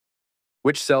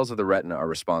Which cells of the retina are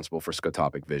responsible for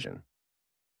scotopic vision?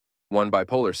 1.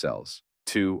 Bipolar cells,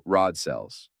 2. rod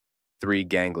cells, 3.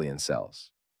 ganglion cells,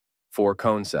 4.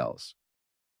 cone cells.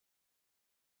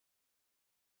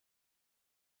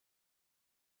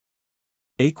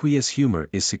 Aqueous humor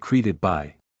is secreted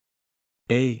by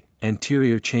A.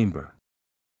 Anterior chamber,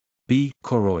 B.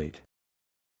 choroid,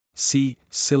 C.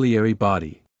 ciliary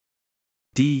body,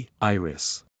 D.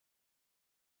 iris.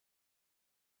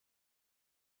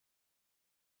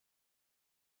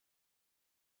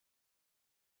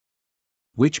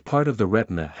 Which part of the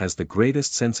retina has the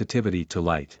greatest sensitivity to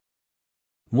light?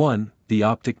 1. The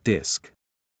optic disc,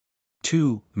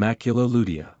 2. Macula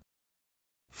lutea,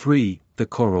 3. The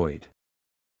choroid,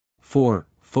 4.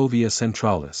 Fovea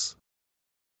centralis.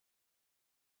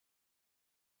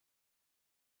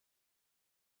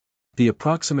 The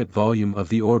approximate volume of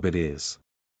the orbit is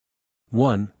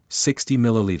 1. 60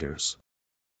 milliliters,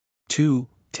 2.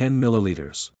 10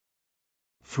 milliliters,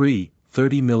 3.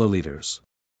 30 milliliters,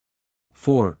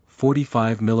 4.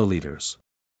 45 milliliters.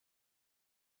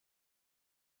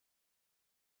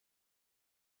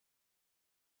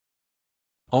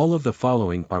 All of the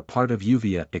following are part of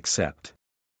uvea except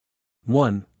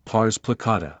 1. Pars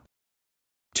placata,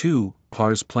 2.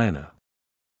 Pars plana,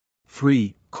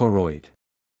 3. choroid,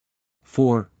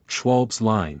 4. Schwalb's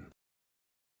line.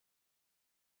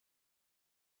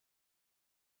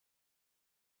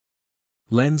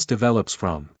 Lens develops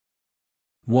from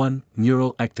 1.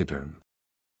 Neural ectoderm,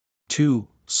 2.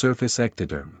 Surface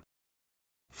ectoderm,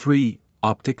 3.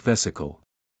 Optic vesicle,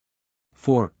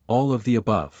 4. All of the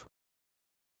above.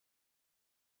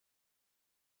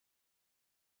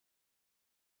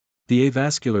 The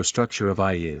avascular structure of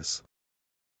eye is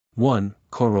 1.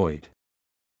 choroid,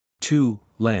 2.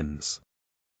 lens,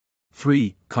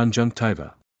 3.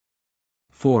 conjunctiva,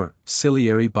 4.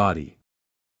 ciliary body.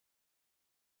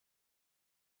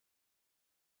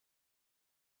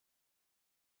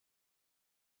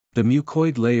 The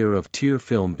mucoid layer of tear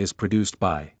film is produced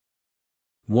by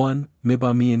 1.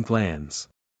 meibomian glands,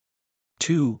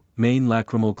 2. main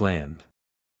lacrimal gland,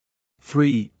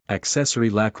 3. accessory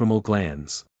lacrimal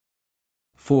glands,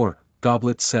 4.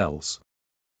 goblet cells.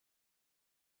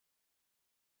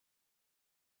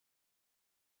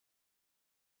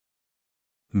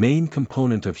 Main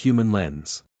component of human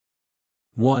lens: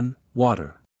 1.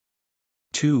 water,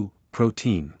 2.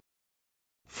 protein,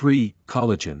 3.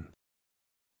 collagen,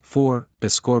 4.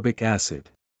 ascorbic acid.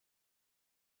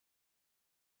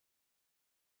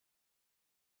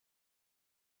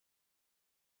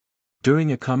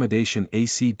 During accommodation,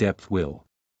 AC depth will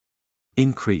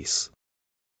increase,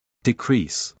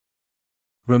 decrease,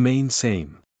 remain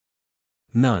same,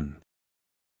 none.